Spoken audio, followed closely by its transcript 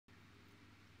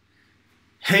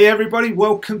Hey everybody,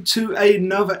 welcome to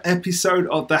another episode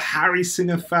of the Harry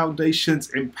Singer Foundation's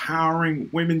Empowering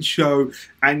Women Show.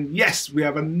 And yes, we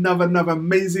have another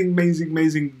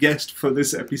amazing guest for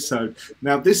this episode.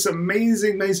 Now this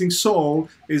amazing soul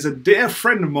is a dear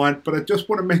friend of mine, but I just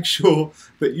want to make sure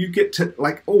that you get to,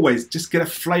 like always, just get a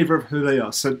flavor of who they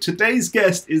are. So today's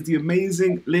guest is the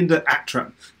amazing Linda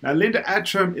Attram. Now Linda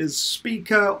Attram is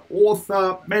speaker,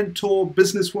 author, mentor,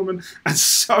 businesswoman, and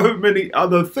so many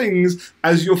other things,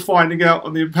 as you're finding out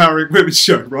on the Empowering Women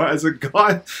Show, right? As a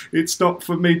guy, it's not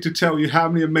for me to tell you how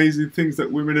many amazing things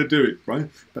that women are doing, right?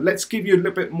 But let's give you a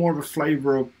little bit more of a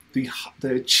flavor of the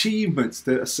achievements,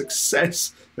 the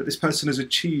success that this person has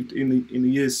achieved in the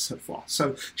years so far.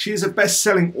 So she is a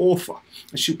best-selling author,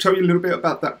 and she'll tell you a little bit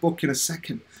about that book in a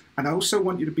second. And I also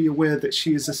want you to be aware that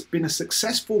she has been a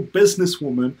successful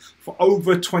businesswoman for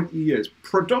over 20 years,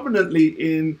 predominantly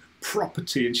in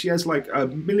property, and she has like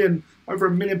over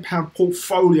 £1 million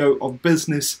portfolio of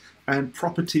business and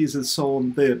properties and so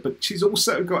on there. But she's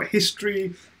also got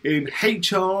history in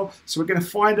HR, so we're going to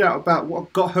find out about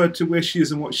what got her to where she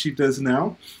is and what she does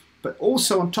now. But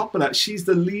also on top of that, she's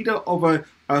the leader of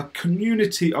a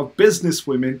community of business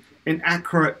women in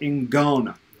Accra in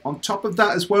Ghana. On top of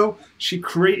that as well, she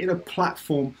created a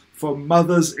platform for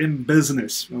mothers in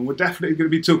business. And we're definitely going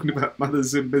to be talking about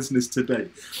mothers in business today.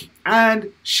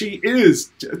 And she is,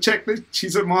 check this,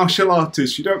 she's a martial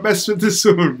artist. You don't mess with this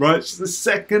woman, right? She's a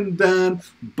second Dan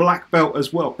black belt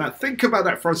as well. Now think about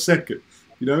that for a second.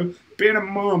 You know, being a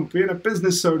mom, being a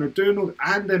business owner, doing all,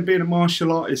 and then being a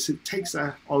martial artist, it takes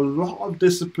a lot of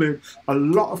discipline, a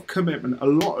lot of commitment, a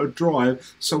lot of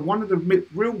drive. So one of the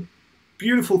real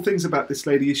beautiful things about this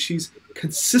lady is she's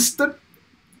consistent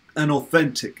and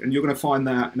authentic, and you're going to find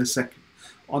that out in a second.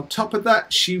 On top of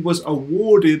that, she was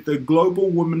awarded the Global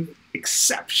Woman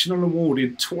Exceptional Award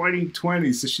in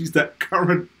 2020, so she's that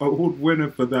current award winner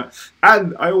for that.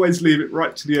 And I always leave it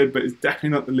right to the end, but it's definitely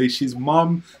not the least. She's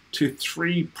mum to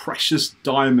 3 precious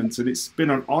diamonds, and it's been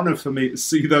an honor for me to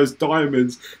see those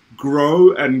diamonds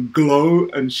grow and glow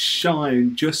and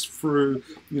shine just through,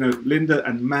 you know, Linda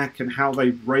and Mac and how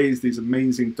they've raised these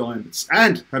amazing diamonds.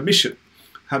 And her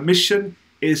mission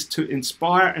is to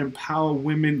inspire and empower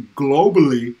women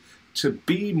globally to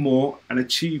be more and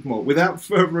achieve more. Without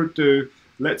further ado,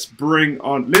 let's bring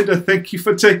on Linda. Thank you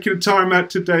for taking the time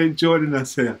out today and joining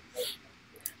us here.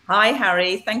 Hi,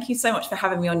 Harry. Thank you so much for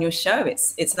having me on your show.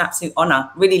 It's an absolute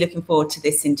honor. Really looking forward to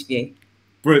this interview.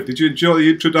 Brilliant. Did you enjoy the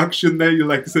introduction there? You're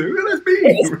like, well, that's me.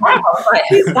 It's fab. I was like,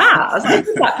 who's that? I was like,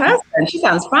 who's that person? She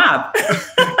sounds fab.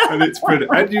 And it's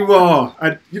brilliant. And you are.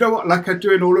 And you know what? Like I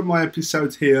do in all of my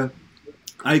episodes here,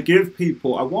 I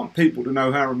want people to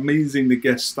know how amazing the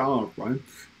guests are, right?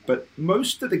 But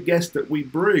most of the guests that we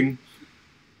bring,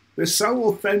 they're so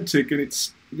authentic, and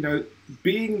it's, you know,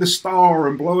 being the star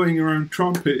and blowing your own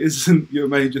trumpet isn't your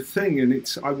major thing.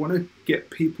 And I want to get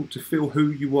people to feel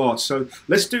who you are. So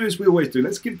let's do as we always do.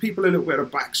 Let's give people a little bit of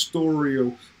backstory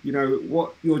of, you know,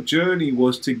 what your journey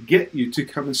was to get you to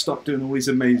come and start doing all these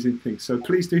amazing things. So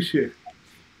please do share.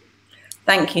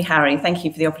 Thank you, Harry. Thank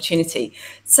you for the opportunity.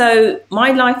 So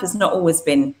my life has not always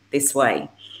been this way.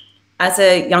 As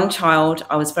a young child,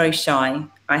 I was very shy.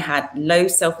 I had low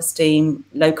self-esteem,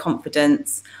 low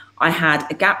confidence. I had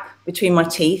a gap between my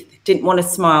teeth, didn't want to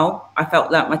smile. I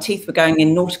felt like my teeth were going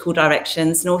in nautical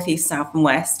directions, north, east, south, and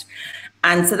west.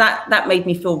 And so that made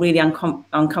me feel really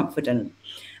unconfident.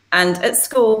 And at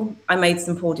school, I made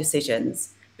some poor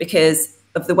decisions because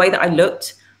of the way that I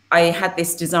looked. I had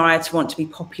this desire to want to be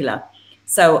popular.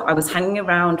 So I was hanging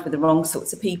around with the wrong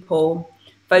sorts of people,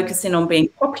 focusing on being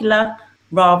popular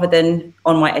rather than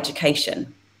on my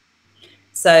education.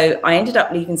 So I ended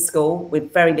up leaving school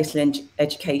with very little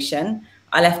education.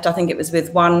 I left, I think it was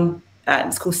with one,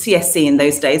 it's called CSC in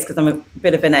those days because I'm a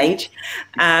bit of an age.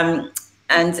 And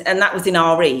that was in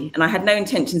RE. And I had no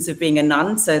intentions of being a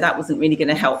nun, so that wasn't really going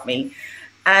to help me.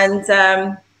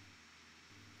 And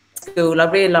school, I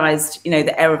realized, you know,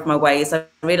 the error of my ways. I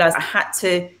realized I had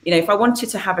to, you know, if I wanted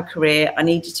to have a career, I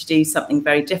needed to do something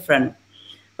very different.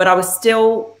 But I was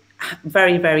still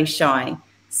very shy,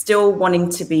 still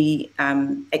wanting to be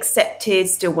accepted,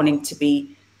 still wanting to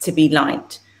be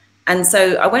liked. And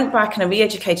so I went back and I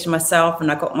re-educated myself,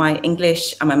 and I got my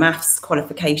English and my maths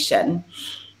qualification.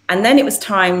 And then it was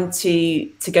time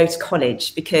to go to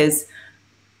college, because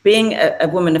being a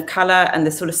woman of color and the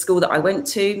sort of school that I went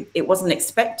to, it wasn't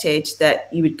expected that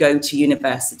you would go to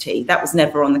university. That was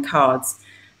never on the cards.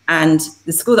 And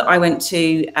the school that I went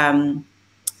to,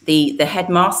 the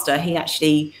headmaster, he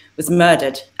actually was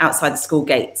murdered outside the school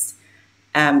gates.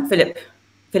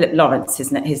 Philip Lawrence,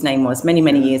 his name was,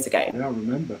 many years ago. Yeah, I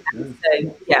remember. Yeah.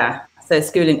 So, yeah. So a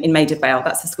school in Maida Vale,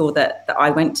 that's the school that I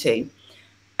went to.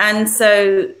 And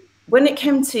so when it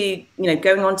came to, you know,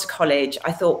 going on to college,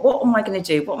 I thought, what am I going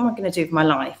to do? What am I going to do with my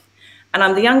life? And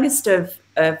I'm the youngest of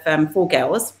 4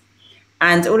 girls,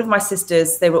 and all of my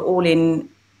sisters, they were all in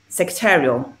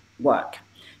secretarial work.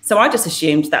 So I just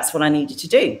assumed that's what I needed to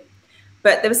do.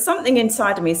 But there was something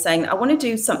inside of me saying, I want to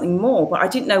do something more, but I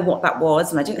didn't know what that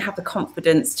was. And I didn't have the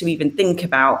confidence to even think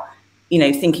about, you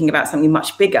know, thinking about something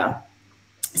much bigger.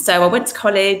 So I went to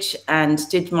college and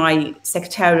did my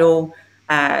secretarial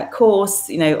course,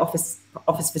 you know, office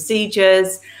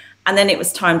procedures. And then it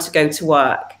was time to go to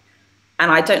work.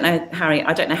 And I don't know, Harry,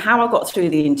 I don't know how I got through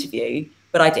the interview,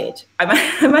 but I did. I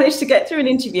managed to get through an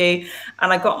interview,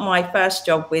 and I got my first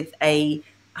job with a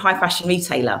high fashion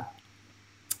retailer,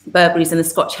 Burberry's and the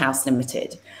Scotch House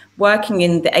Limited, working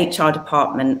in the HR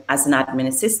department as an admin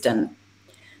assistant.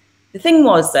 The thing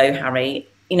was, though, Harry,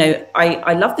 you know,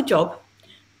 I loved the job,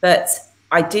 but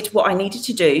I did what I needed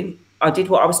to do. I did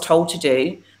what I was told to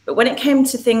do. But when it came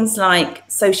to things like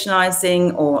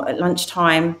socializing or at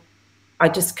lunchtime, I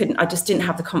just didn't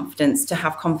have the confidence to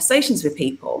have conversations with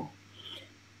people.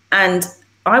 And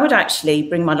I would actually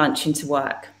bring my lunch into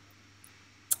work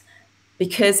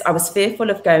because I was fearful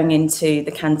of going into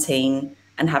the canteen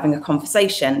and having a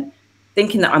conversation,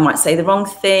 thinking that I might say the wrong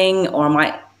thing, or I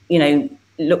might, you know,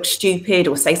 look stupid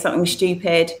or say something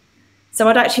stupid. So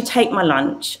I'd actually take my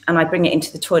lunch and I'd bring it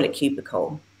into the toilet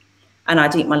cubicle, and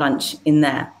I'd eat my lunch in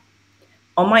there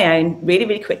on my own, really,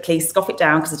 really quickly, scoff it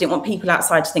down, because I didn't want people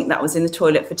outside to think that I was in the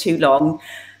toilet for too long,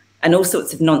 and all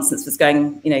sorts of nonsense was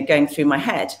going through my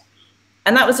head.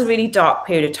 And that was a really dark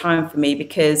period of time for me,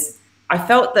 because I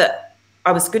felt that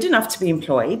I was good enough to be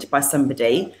employed by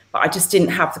somebody, but I just didn't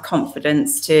have the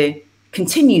confidence to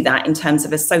continue that in terms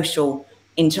of a social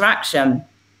interaction.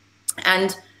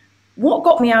 And what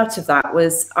got me out of that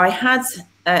was I had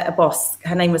a boss,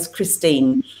 her name was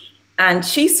Christine, and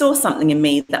she saw something in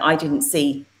me that I didn't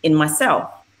see in myself.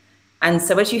 And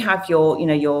so as you have your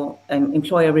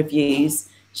employer reviews,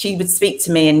 she would speak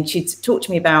to me and she'd talk to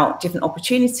me about different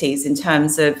opportunities in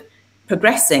terms of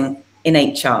progressing in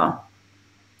HR.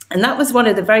 And that was one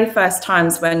of the very first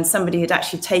times when somebody had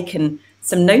actually taken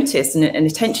some notice and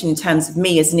attention in terms of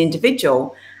me as an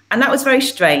individual. And that was very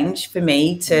strange for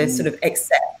me to sort of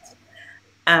accept.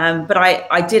 But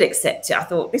I did accept it. I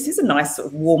thought, this is a nice sort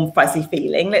of warm, fuzzy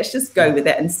feeling. Let's just go with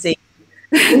it and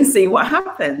see what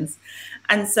happens.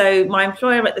 And so my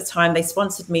employer at the time, they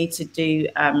sponsored me to do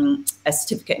a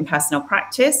certificate in personnel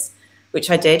practice, which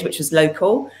I did, which was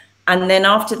local. And then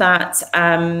after that,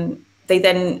 they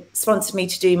then sponsored me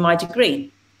to do my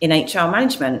degree in HR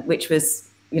management, which was,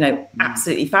 you know,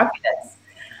 absolutely fabulous.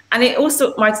 And it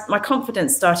also, my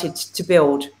confidence started to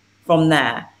build from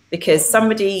there, because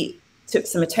somebody took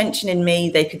some attention in me.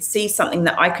 They could see something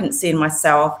that I couldn't see in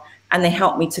myself, and they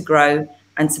helped me to grow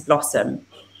and to blossom.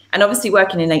 And obviously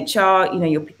working in HR, you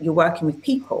know, you're working with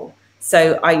people.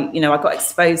 So I got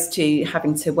exposed to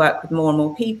having to work with more and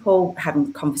more people,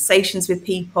 having conversations with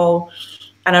people.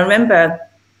 And I remember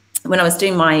when I was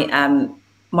doing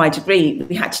my degree,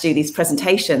 we had to do these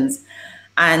presentations.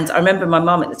 And I remember my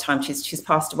mum at the time, she's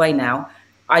passed away now.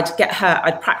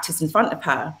 I'd practice in front of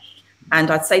her. And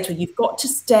I'd say to her, you've got to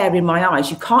stare in my eyes.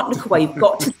 You can't look away. You've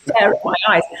got to stare at my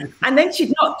eyes. And then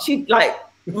she'd like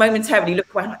momentarily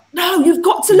look away. I'm like, no, you've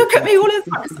got to look at me all the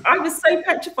time. Because I was so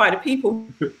petrified of people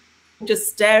just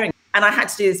staring. And I had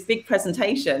to do this big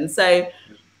presentation. So,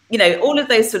 you know, all of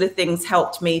those sort of things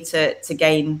helped me to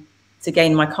gain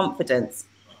my confidence.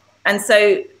 And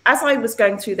so as I was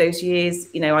going through those years,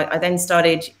 you know, I then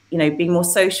started, you know, being more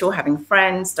social, having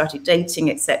friends, started dating,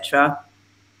 etc.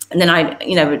 And then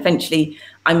eventually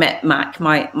I met Mac,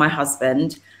 my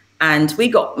husband, and we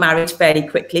got married fairly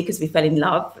quickly because we fell in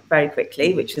love very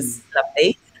quickly, which was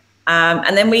lovely.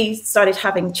 And then we started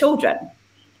having children.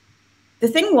 The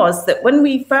thing was that when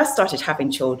we first started having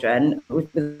children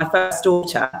with my first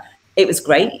daughter, it was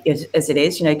great, as it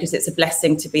is, you know, because it's a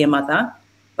blessing to be a mother.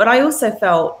 But I also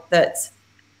felt that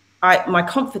my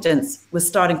confidence was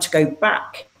starting to go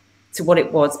back to what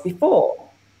it was before.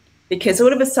 Because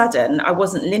all of a sudden, I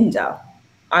wasn't Linda.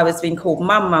 I was being called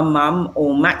mum,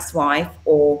 or Mac's wife,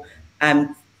 or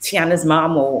Tiana's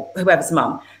mum, or whoever's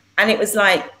mum. And it was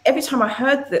like, every time I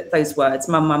heard those words,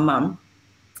 mum,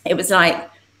 it was like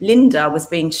Linda was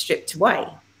being stripped away.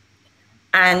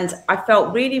 And I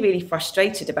felt really, really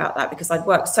frustrated about that, because I'd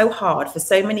worked so hard for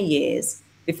so many years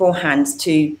beforehand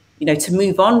to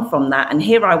move on from that. And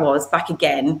here I was back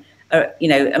again, a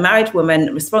married woman,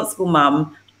 a responsible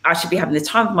mum. I should be having the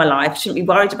time of my life, shouldn't be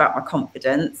worried about my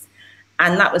confidence.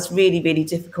 And that was really, really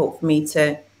difficult for me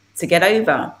to get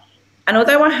over. And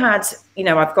although I had,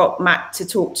 I've got Matt to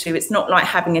talk to, it's not like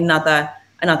having another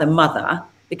mother,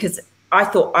 because I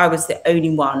thought I was the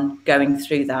only one going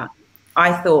through that.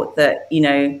 I thought that,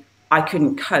 I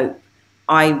couldn't cope.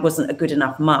 I wasn't a good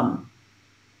enough mum.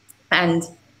 And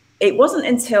it wasn't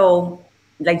until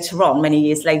later on, many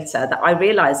years later, that I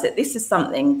realized that this is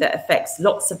something that affects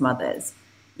lots of mothers,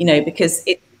 because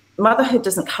motherhood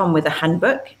doesn't come with a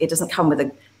handbook. It doesn't come with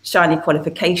a shiny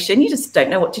qualification. You just don't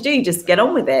know what to do. You just get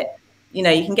on with it. You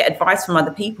can get advice from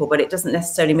other people, but it doesn't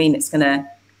necessarily mean it's going to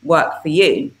work for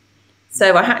you.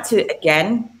 So I had to,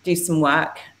 again, do some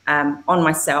work on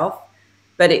myself.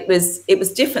 But it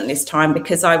was different this time,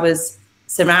 because I was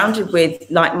surrounded with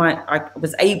I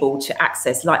was able to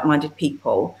access like-minded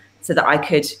people, so that I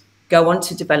could go on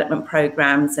to development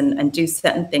programs and do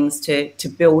certain things to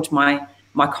build my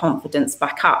confidence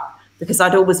back up, because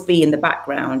I'd always be in the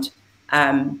background.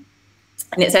 And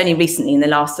it's only recently, in the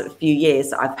last sort of few years,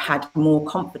 that I've had more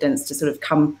confidence to sort of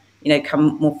come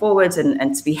more forward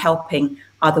and to be helping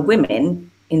other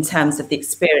women in terms of the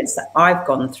experience that I've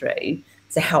gone through,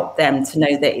 to help them to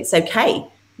know that it's okay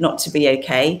not to be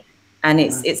okay. And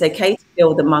it's okay to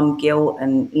feel the mum guilt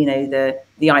and,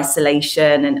 the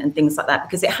isolation and things like that,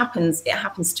 because it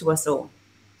happens to us all.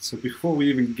 So before we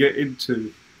even get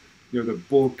into, the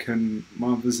book and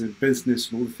Mothers in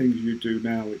Business and all the things you do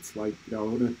now, it's like, I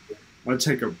want to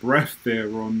take a breath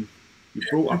there on, you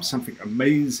brought up something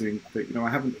amazing that, I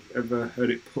haven't ever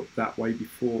heard it put that way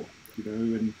before,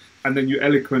 and then you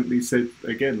eloquently said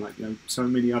again, like, so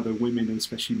many other women, and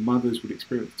especially mothers, would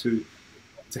experience to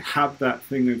have that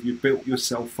thing of you built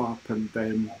yourself up and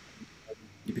then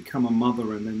you become a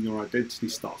mother, and then your identity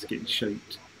starts getting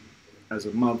shaped as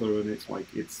a mother, and it's like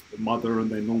it's mother and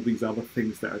then all these other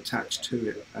things that are attached to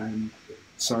it. And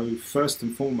so first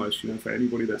and foremost, for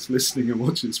anybody that's listening and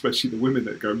watching, especially the women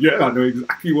that go, yeah, I know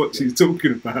exactly what she's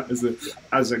talking about.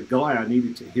 As a guy, I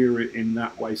needed to hear it in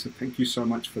that way. So thank you so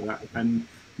much for that. And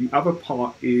the other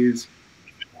part is,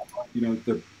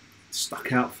 the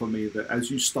stuck out for me, that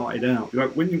as you started out,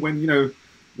 like when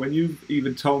you've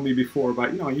even told me before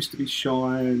about, I used to be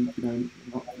shy, and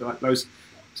not like those.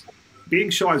 Being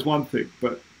shy is one thing,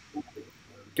 but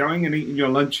going and eating your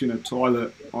lunch in a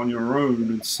toilet on your own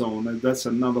and so on, that's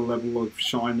another level of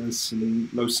shyness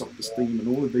and low self-esteem and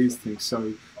all of these things.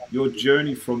 So your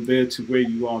journey from there to where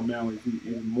you are now is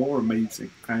even more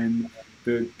amazing. And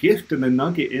the gift and the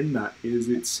nugget in that is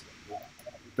it's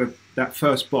that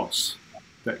first boss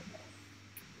that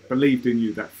believed in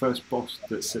you, that first boss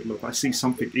that said, look, I see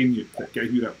something in you, that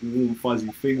gave you that warm,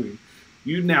 fuzzy feeling.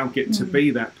 You now get to be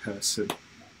that person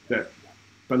that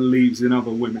believes in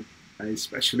other women,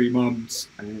 especially mums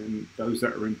and those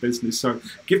that are in business. So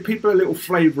give people a little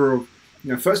flavor of,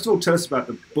 first of all, tell us about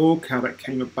the book, how that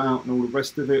came about and all the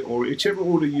rest of it, or whichever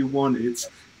order you want. It's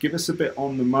give us a bit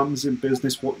on the mums in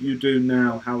business, what you do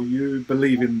now, how you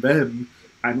believe in them,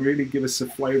 and really give us a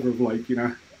flavor of, like,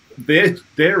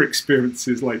 their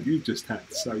experiences like you just had.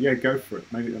 So yeah, go for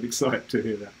it. Maybe I'm excited to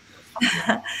hear that.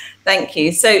 Thank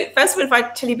you. So first of all, if I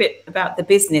tell you a bit about the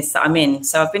business that I'm in.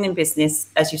 So I've been in business,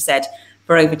 as you said,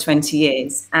 for over 20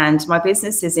 years, and my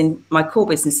core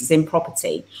business is in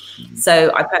property.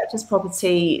 So I purchase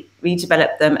property,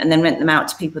 redevelop them, and then rent them out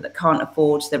to people that can't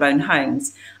afford their own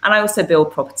homes. And I also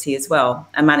build property as well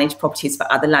and manage properties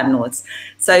for other landlords.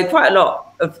 So quite a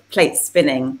lot of plates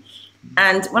spinning.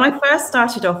 And when I first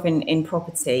started off in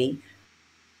property,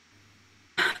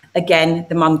 again,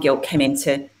 the mum guilt came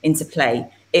into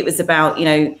play. It was about,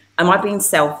 am I being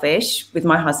selfish with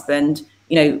my husband,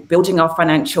 building our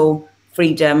financial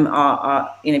freedom,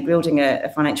 our building a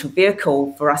financial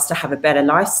vehicle for us to have a better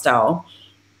lifestyle,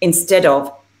 instead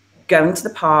of going to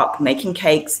the park, making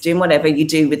cakes, doing whatever you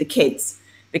do with the kids.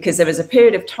 Because there was a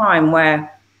period of time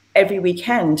where every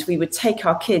weekend we would take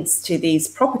our kids to these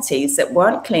properties that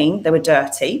weren't clean, they were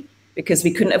dirty, because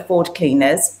we couldn't afford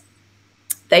cleaners.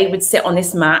 They would sit on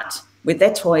this mat with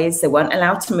their toys. They weren't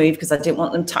allowed to move because I didn't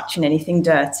want them touching anything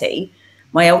dirty.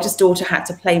 My eldest daughter had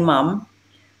to play mum,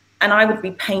 and I would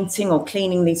be painting or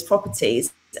cleaning these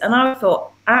properties. And I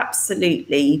thought,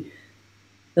 absolutely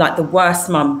like the worst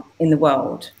mum in the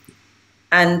world.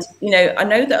 And, I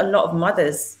know that a lot of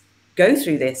mothers go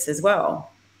through this as well.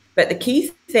 But the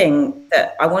key thing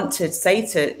that I want to say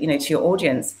to your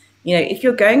audience, if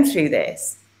you're going through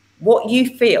this, what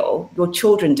you feel, your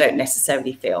children don't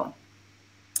necessarily feel.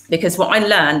 Because what I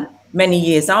learned many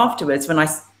years afterwards,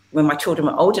 when my children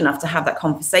were old enough to have that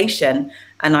conversation,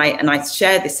 and I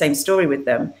shared this same story with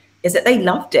them, is that they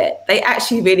loved it. They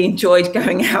actually really enjoyed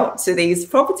going out to these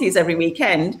properties every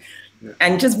weekend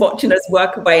and just watching us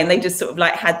work away. And they just sort of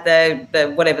like had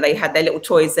the whatever they had, their little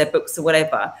toys, their books or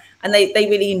whatever. and they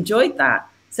really enjoyed that.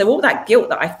 So all that guilt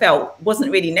that I felt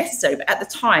wasn't really necessary, but at the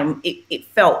time it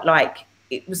felt like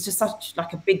it was just such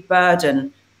like a big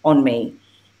burden on me.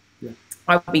 Yeah.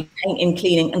 I would be painting,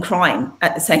 cleaning and crying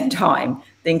at the same time,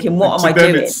 thinking, what am I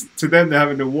doing? To them, they're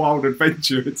having a wild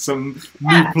adventure at some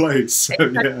new place. So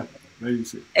exactly. Yeah,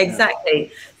 amazing.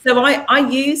 Exactly. Yeah. So I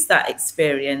use that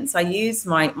experience. I use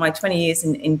my 20 years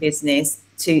in business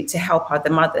to help other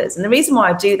mothers. And the reason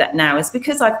why I do that now is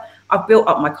because I've built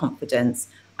up my confidence.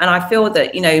 And I feel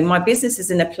that, you know, my business is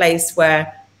in a place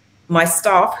where my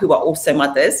staff, who are also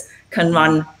mothers, can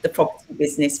run the property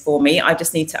business for me. I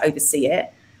just need to oversee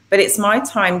it. But it's my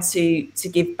time to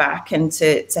give back and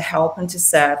to help and to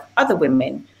serve other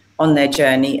women on their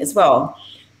journey as well.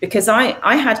 Because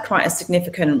I had quite a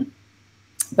significant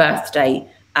birthday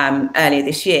earlier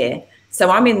this year. So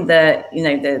I'm in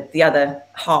the other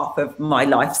half of my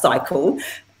life cycle,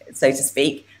 so to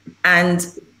speak. And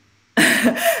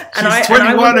she's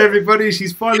 21, everybody.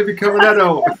 She's finally become an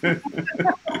adult. and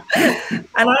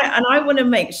I want to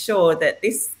make sure that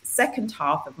this second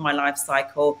half of my life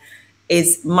cycle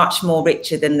is much more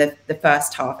richer than the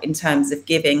first half in terms of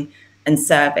giving and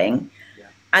serving. Yeah.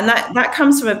 And that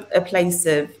comes from a place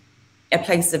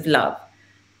of love.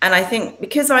 And I think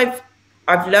because I've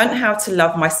learned how to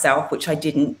love myself, which I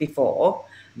didn't before.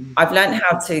 I've learned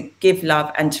how to give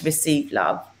love and to receive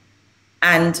love.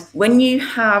 And when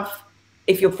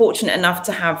if you're fortunate enough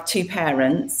to have two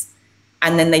parents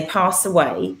and then they pass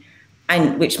away,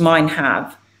 and which mine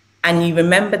have, and you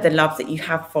remember the love that you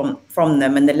have from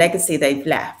them and the legacy they've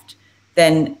left,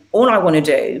 then all I want to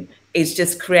do is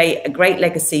just create a great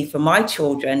legacy for my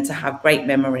children to have great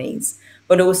memories,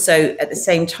 but also at the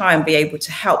same time be able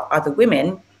to help other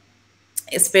women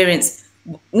experience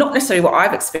not necessarily what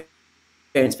I've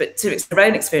experienced, but to their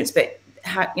own experience, but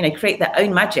create their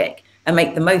own magic and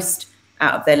make the most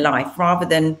out of their life rather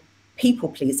than people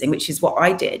pleasing, which is what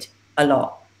I did a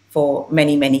lot for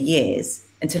many, many years,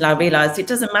 until I realized it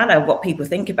doesn't matter what people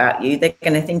think about you. They're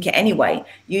going to think it anyway.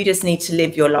 You just need to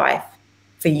live your life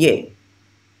for you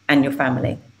and your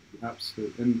family.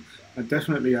 Absolutely. And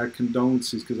definitely our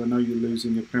condolences, because I know you're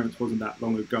losing your parents wasn't that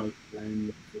long ago.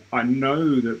 And I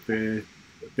know that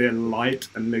their light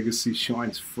and legacy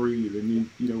shines through you. And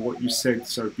you know what you said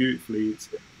so beautifully,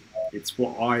 it's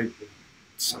what I'm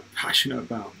so passionate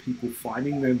about. People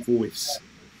finding their voice,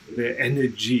 their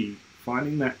energy,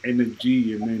 finding that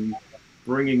energy and then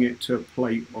bringing it to a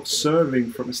plate of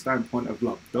serving from a standpoint of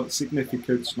love, not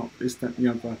significance, not this, that, and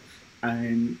the other.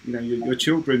 And you know, your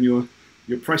children, your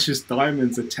precious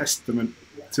diamonds, are testament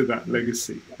to that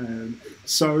legacy. And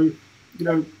so, you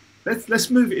know, let's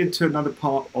move into another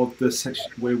part of the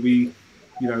section where we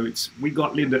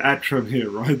got Linda Attram here,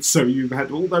 right? So you've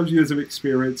had all those years of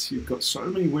experience. You've got so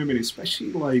many women,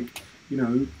 especially like, you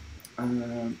know,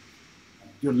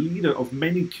 you're leader of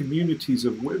many communities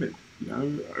of women, you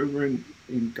know, over in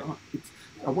Ghana.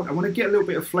 I want to get a little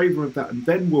bit of flavor of that, and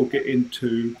then we'll get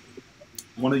into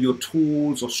one of your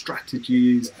tools or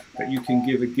strategies that you can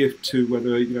give a gift to,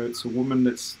 whether, you know, it's a woman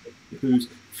who's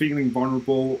feeling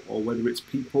vulnerable, or whether it's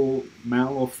people, male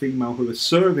or female, who are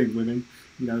serving women.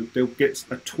 You know, they'll get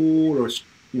a tool or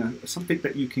something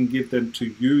that you can give them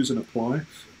to use and apply.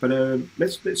 But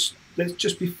let's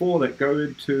just before that go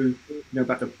into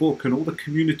about the book and all the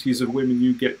communities of women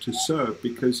you get to serve,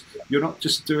 because you're not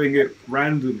just doing it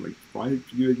randomly, right?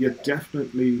 You're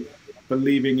definitely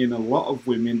believing in a lot of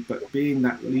women, but being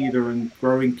that leader and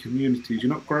growing communities.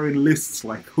 You're not growing lists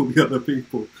like all the other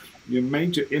people. You're a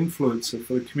major influencer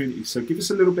for the community. So give us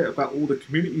a little bit about all the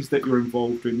communities that you're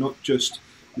involved in, not just,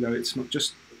 it's not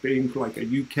just being like a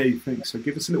UK thing. So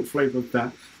give us a little flavor of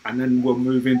that, and then we'll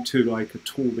move into like a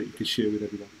tool that you can share with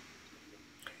everyone.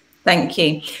 Thank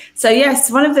you. So yes,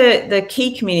 one of the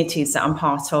key communities that I'm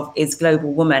part of is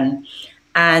Global Woman.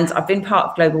 And I've been part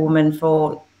of Global Woman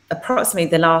for approximately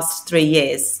the last 3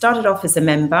 years. Started off as a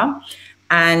member,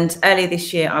 and earlier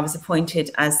this year I was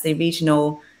appointed as the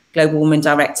Regional Global Woman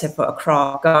Director for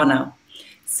Accra, Ghana.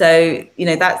 So,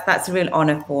 that's a real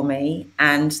honor for me.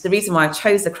 And the reason why I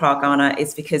chose Accra, Ghana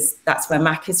is because that's where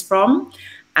Mac is from.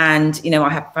 And, I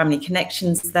have family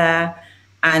connections there.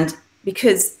 And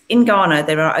because in Ghana,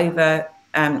 there are over,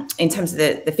 in terms of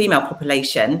the female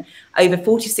population, over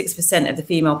 46% of the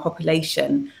female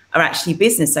population are actually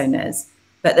business owners,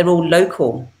 but they're all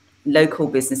local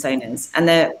business owners. And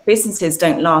their businesses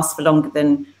don't last for longer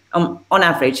than, on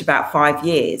average, about 5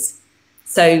 years.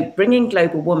 So bringing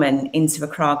Global Woman into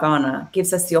Accra, Ghana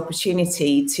gives us the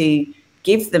opportunity to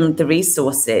give them the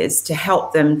resources to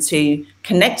help them to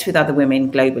connect with other women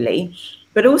globally,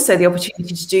 but also the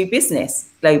opportunity to do business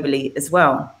globally as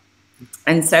well.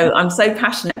 And so I'm so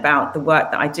passionate about the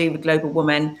work that I do with Global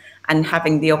Woman and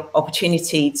having the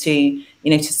opportunity to,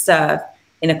 to serve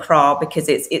in Accra, because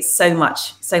it's so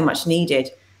much needed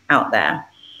out there.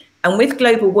 And with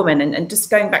Global Woman, and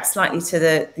just going back slightly to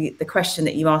the question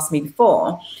that you asked me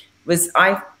before, was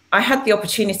I had the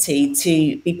opportunity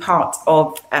to be part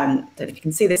of, I don't know if you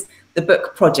can see this, the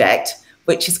book project,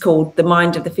 which is called The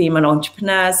Mind of the Female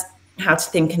Entrepreneurs, How to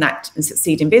Think and Act and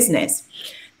Succeed in Business.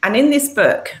 And in this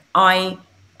book, I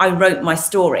wrote my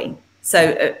story.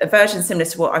 So a version similar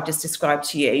to what I've just described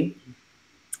to you.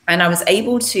 And I was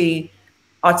able to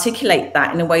articulate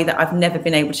that in a way that I've never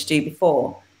been able to do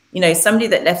before. Somebody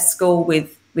that left school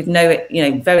with no,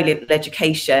 very little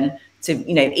education, to,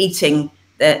 eating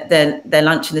their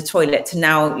lunch in the toilet, to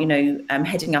now,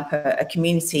 heading up a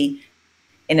community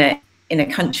in a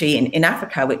country in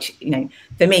Africa, which,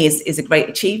 for me is a great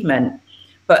achievement.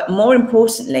 But more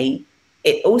importantly,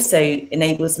 it also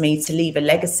enables me to leave a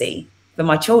legacy for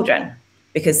my children,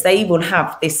 because they will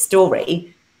have this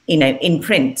story, in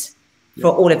print for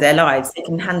all of their lives. They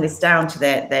can hand this down to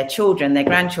their children, their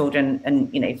grandchildren,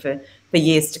 and for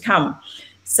years to come.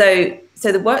 So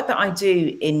the work that I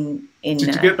do in did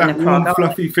you get that warm,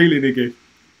 fluffy feeling again?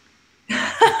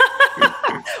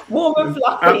 Warm and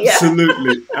fluffy.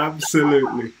 Absolutely,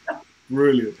 absolutely,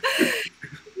 brilliant.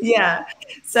 Yeah.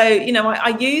 So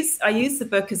I use the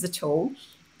book as a tool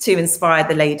to inspire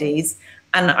the ladies,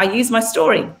 and I use my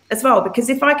story as well, because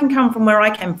if I can come from where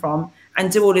I came from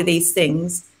and do all of these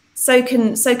things, so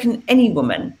can any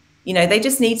woman. They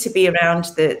just need to be around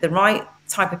the right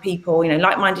type of people,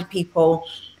 like-minded people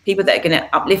that are going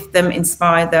to uplift them,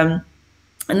 inspire them.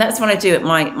 And that's what I do at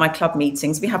my club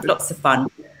meetings. We have lots of fun.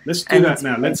 Let's do that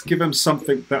now. Let's give them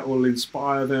something that will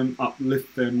inspire them,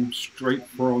 uplift them, straight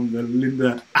from the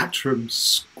Linda Attram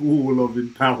School of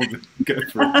Empowerment. Go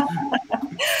for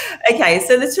it. Okay,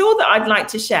 so the tool that I'd like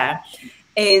to share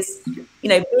is,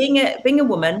 being a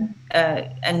woman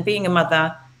and being a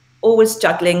mother, always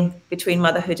juggling between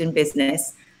motherhood and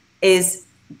business, is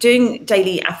doing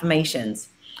daily affirmations.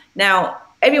 Now,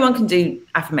 everyone can do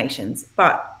affirmations,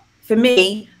 but for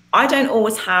me, I don't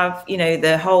always have,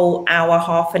 the whole hour,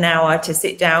 half an hour to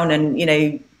sit down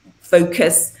and,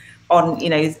 focus on,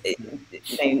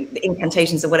 the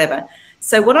incantations or whatever.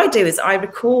 So what I do is I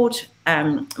record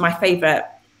my favorite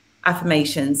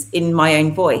affirmations in my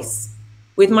own voice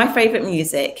with my favorite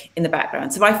music in the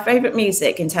background. So my favorite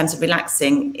music in terms of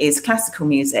relaxing is classical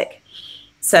music.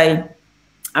 So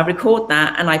I record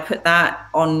that and I put that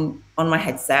on my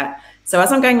headset. So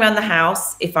as I'm going around the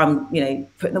house, if I'm,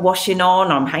 putting the washing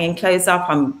on, I'm hanging clothes up,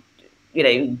 I'm,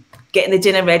 getting the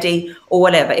dinner ready or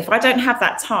whatever, if I don't have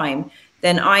that time,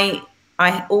 then I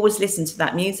always listen to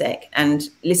that music and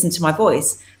listen to my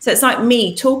voice. So it's like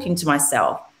me talking to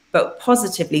myself, but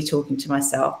positively talking to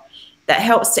myself. That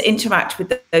helps to interact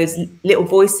with those little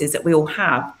voices that we all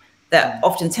have that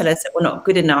often tell us that we're not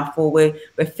good enough, or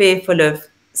we're fearful of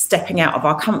stepping out of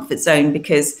our comfort zone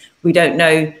because we don't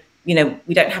know, we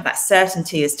don't have that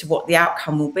certainty as to what the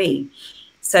outcome will be.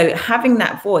 So having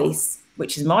that voice,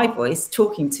 which is my voice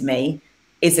talking to me,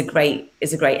 is a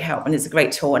great help, and it's a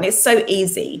great tool, and it's so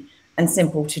easy and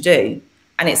simple to do.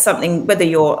 And it's something, whether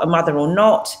you're a mother or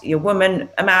not, you're a woman,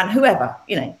 a man, whoever,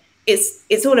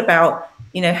 it's all about,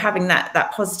 having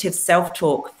that positive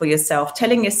self-talk for yourself,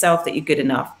 telling yourself that you're good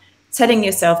enough, telling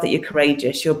yourself that you're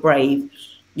courageous, you're brave,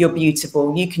 you're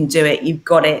beautiful, you can do it, you've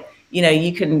got it,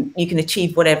 you can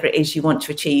achieve whatever it is you want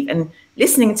to achieve. And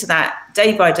listening to that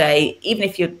day by day, even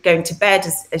if you're going to bed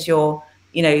as you're,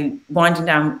 winding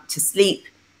down to sleep,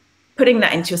 putting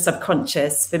that into your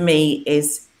subconscious, for me,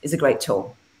 is a great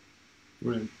tool.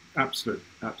 Brilliant.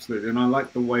 Absolutely. And I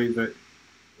like the way that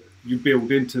you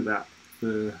build into that.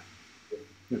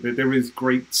 There is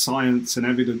great science and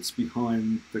evidence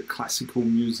behind the classical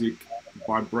music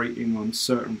vibrating on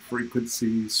certain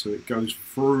frequencies, so it goes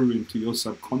through into your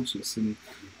subconscious and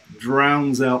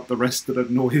drowns out the rest of the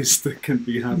noise that can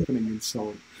be happening and so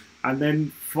on. And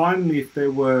then finally, if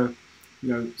there were,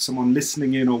 someone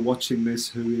listening in or watching this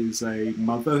who is a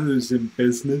mother who's in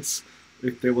business,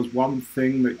 if there was one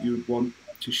thing that you would want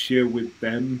to share with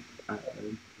them,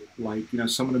 like,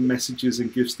 some of the messages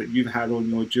and gifts that you've had on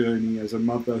your journey as a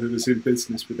mother who is in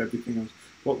business with everything else,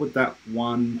 what would that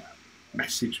one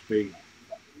message be?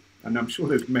 And I'm sure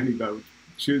there's many, but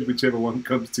choose whichever one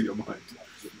comes to your mind.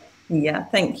 Yeah,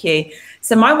 thank you.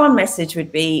 So my one message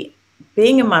would be,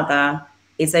 being a mother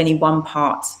is only one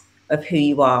part of who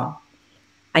you are.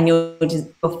 And your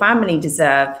family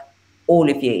deserve all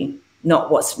of you, not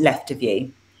what's left of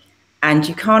you. And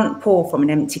you can't pour from an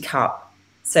empty cup.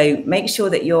 So make sure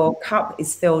that your cup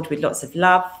is filled with lots of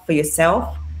love for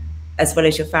yourself, as well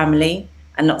as your family,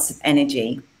 and lots of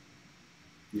energy.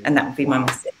 Yeah. And that would be my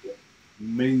message.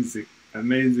 Amazing,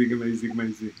 amazing, amazing,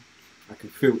 amazing. I can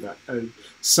feel that.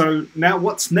 So now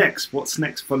what's next? What's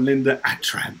next for Linda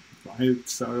Attram? Right?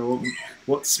 So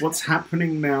what's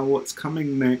happening now? What's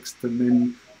coming next? And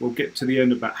then we'll get to the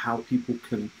end about how people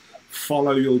can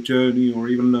follow your journey or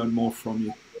even learn more from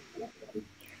you.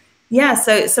 Yeah,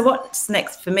 so what's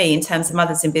next for me in terms of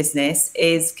Mothers in Business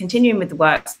is continuing with the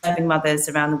work, serving mothers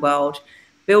around the world,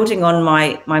 building on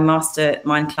my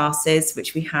mastermind classes,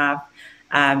 which we have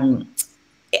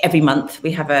every month.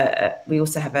 We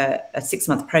also have a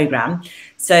 6-month program,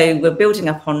 so we're building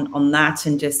up on that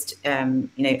and just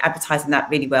advertising that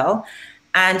really well.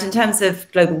 And in terms of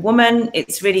Global Woman,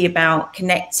 it's really about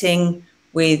connecting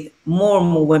with more and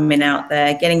more women out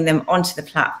there, getting them onto the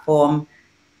platform,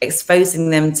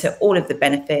 exposing them to all of the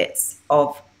benefits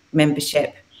of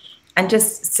membership, and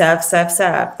just serve.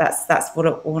 That's what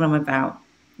all I'm about.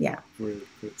 Yeah. Brilliant.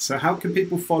 So how can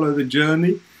people follow the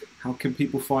journey? How can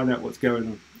people find out what's going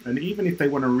on? And even if they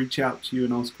want to reach out to you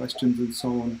and ask questions and so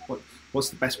on,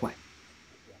 what's the best way?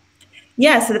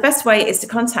 Yeah, so the best way is to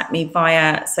contact me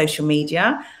via social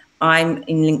media. I'm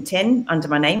in LinkedIn under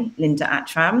my name, Linda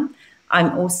Attram.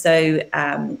 I'm also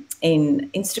in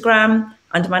Instagram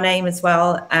under my name as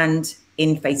well, and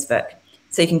in Facebook.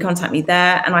 So you can contact me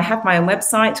there. And I have my own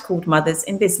website called Mothers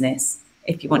in Business,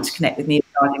 if you want to connect with me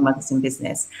regarding Mothers in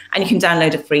Business. And you can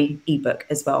download a free ebook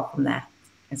as well from there.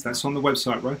 That's on the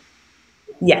website, right?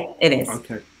 Yeah, it is.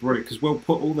 Okay, brilliant. Because we'll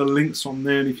put all the links on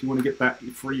there. And if you want to get that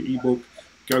free ebook,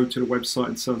 go to the website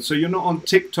and so on. So you're not on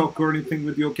TikTok or anything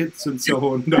with your kids and so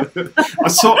on. No. I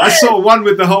saw one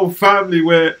with the whole family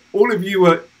where all of you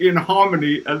were in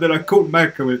harmony, and then I called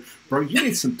Mac and went, "Bro, you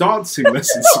need some dancing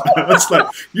lessons." I was like,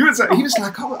 he was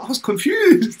like, oh, I was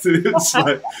confused. It's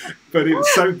like, but it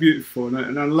was so beautiful,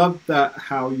 and I love that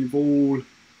how you've all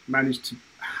managed to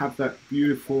have that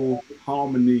beautiful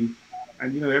harmony.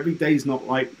 And every day's not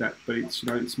like that, but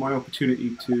it's my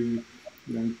opportunity to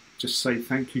just say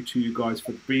thank you to you guys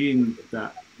for being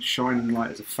that shining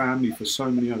light as a family for so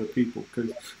many other people,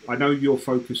 because I know you're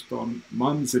focused on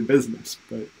mums in business,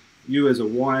 but you as a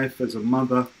wife, as a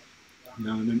mother,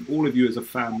 and then all of you as a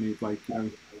family,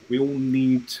 we all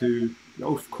need to,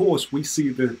 of course we see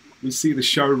the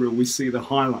show reel, we see the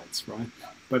highlights, right?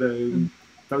 But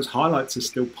those highlights are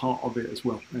still part of it as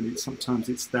well, and sometimes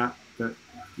it's that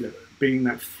being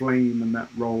that flame and that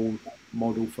role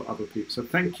model for other people. So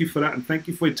thank you for that, and thank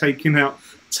you for taking out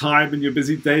time in your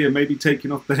busy day and maybe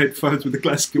taking off the headphones with the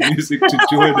classical music to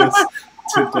join us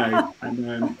today.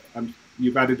 And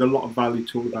you've added a lot of value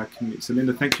to all of our community. So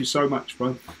Linda, thank you so much,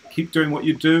 bro. Keep doing what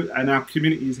you do, and our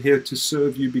community is here to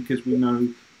serve you because we know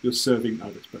you're serving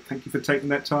others. But thank you for taking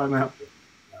that time out.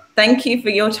 Thank you for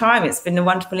your time. It's been a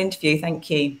wonderful interview. Thank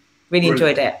you. Really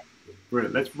enjoyed it.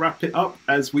 Brilliant. Let's wrap it up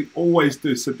as we always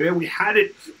do. So there we had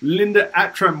it. Linda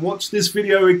Attram. Watch this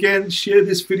video again. Share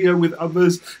this video with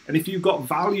others. And if you got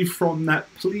value from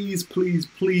that, please, please,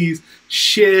 please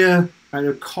share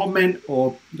and comment,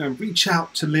 or reach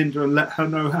out to Linda and let her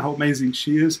know how amazing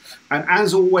she is. And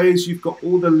as always, you've got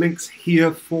all the links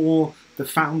here for the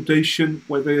foundation,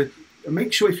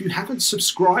 make sure if you haven't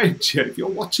subscribed yet, if you're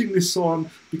watching this on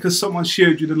because someone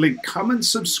shared you the link, come and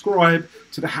subscribe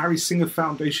to the Harry Singer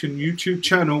Foundation YouTube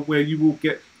channel, where you will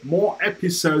get more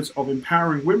episodes of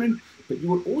empowering women, but you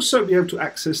will also be able to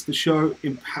access the show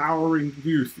Empowering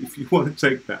Youth if you want to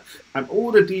take that. And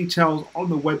all the details on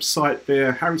the website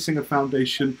there, Harry Singer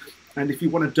Foundation. And if you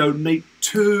want to donate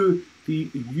to the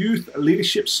Youth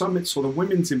Leadership Summits or the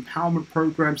Women's Empowerment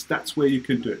Programs, that's where you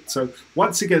can do it. So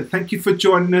once again, thank you for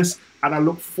joining us, and I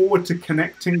look forward to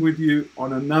connecting with you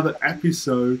on another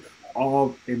episode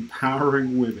of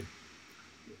Empowering Women.